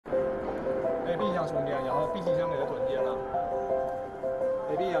向充电，然后 B 极向给它短电了。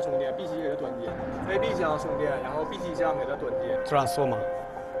A 向充电 ，B 极给它短电。AB 向充电，然后 B 极向给它短电。Transformer.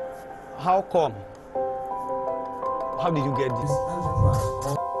 How come? How did you get this?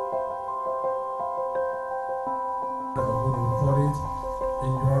 Put it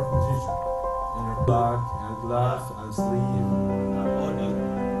in your position, in your back and gloves and sleeve and body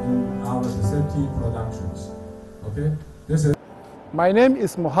in our safety productions. Okay, this is. My name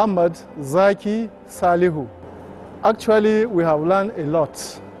is Muhammad Zaki Salihu. Actually, we have learned a lot.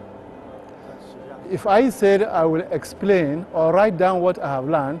 If I said I will explain or write down what I have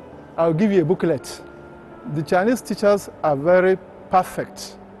learned, I'll give you a booklet. The Chinese teachers are very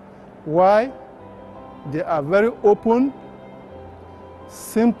perfect. Why? They are very open,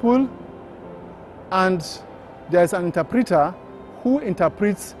 simple, and there's an interpreter who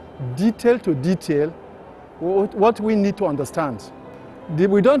interprets detail to detail what we need to understand.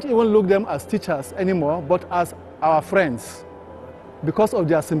 We don't even look them as teachers anymore, but as our friends because of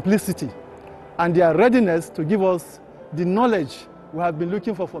their simplicity and their readiness to give us the knowledge we have been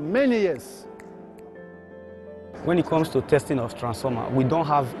looking for many years. When it comes to testing of transformer, we don't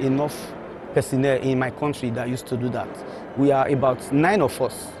have enough personnel in my country that used to do that. We are about 9 of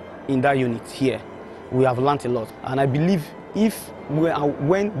us in that unit here. We have learned a lot, and I believe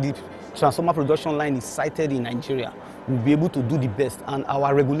when the transformer production line is sited in Nigeria, we'll be able to do the best, and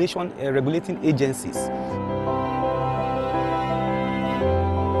our regulating agencies